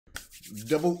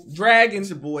Double Dragon. It's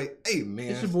your boy, AMENZ.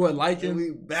 It's your boy, Lycan. And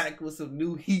we back with some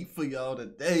new heat for y'all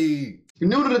today. If you're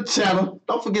new to the channel,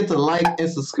 don't forget to like and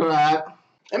subscribe.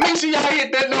 And make sure y'all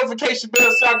hit that notification bell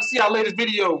so y'all can see our latest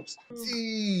videos.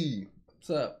 Gee, What's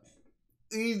up?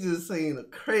 we just seen the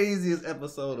craziest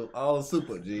episode of All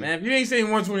Super, G. Man, if you ain't seen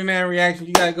 129 reaction,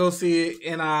 you gotta go see it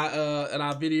in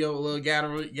our video little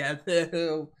gallery.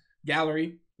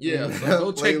 Gallery. Yeah, so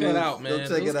go check that out, man. Go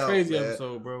check it out, crazy man.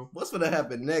 episode, bro. What's gonna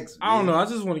happen next? I don't know. I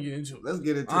just want to get into it. Let's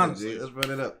get into Honestly. it, G. Let's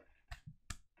run it up.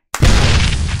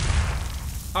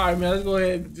 All right, man. Let's go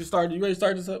ahead and just start. You ready to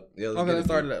start this up? Yeah, Let's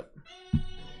start it up.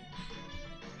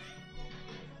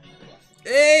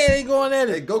 Hey, they going at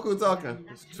Hey, it. Goku talking.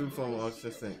 It's true from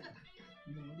assistant.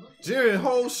 Jiren,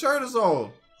 whole shirt is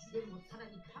on.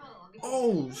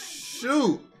 Oh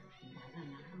shoot.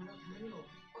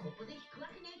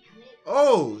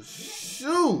 Oh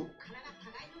shoot.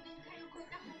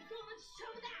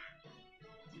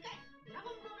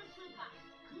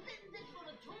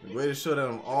 The greatest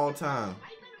showdown of all time.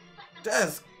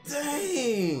 That's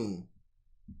dang.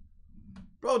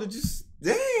 Bro, did you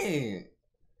dang.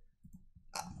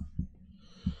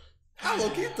 I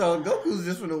low-key thought Goku's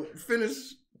just gonna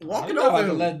finish walking I over can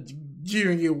him. let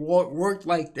Jiren get worked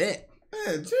like that.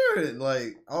 Man, Jiren,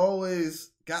 like,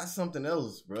 always got something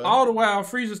else, bro. All the while,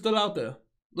 Frieza's still out there.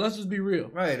 Let's just be real.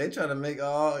 Right, they try to make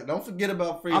all. Don't forget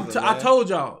about Frieza. I told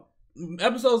y'all,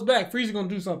 episodes back, Frieza gonna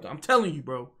do something. I'm telling you,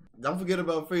 bro. Don't forget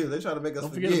about Frieza. They try to make us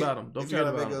Don't forget forget about him. Don't They forget try to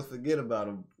about make him. us forget about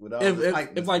him. With all If this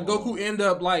hype if like going Goku on. end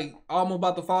up like almost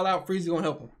about to fall out, Frieza gonna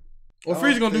help him. Or I Frieza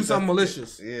don't gonna do think something that's-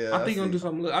 malicious. Yeah, I think he's gonna see. do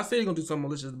something. I said he's gonna do something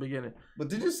malicious at the beginning. But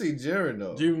did you see Jiren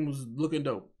though? Jiren was looking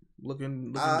dope.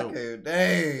 Looking dope. Okay,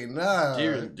 dang, nah.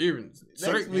 Jiren.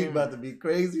 Next week about to be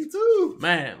crazy too.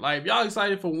 Man, like if y'all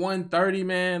excited for 130,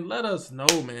 man, let us know,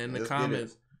 man, in the Let's get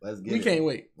comments. Let's get We it. can't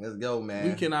wait. Let's go, man.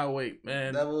 We cannot wait,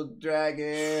 man. Double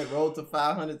Dragon, roll to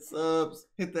 500 subs.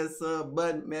 Hit that sub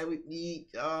button, man. We need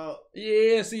y'all.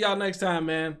 Yeah, see y'all next time,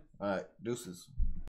 man. All right, deuces.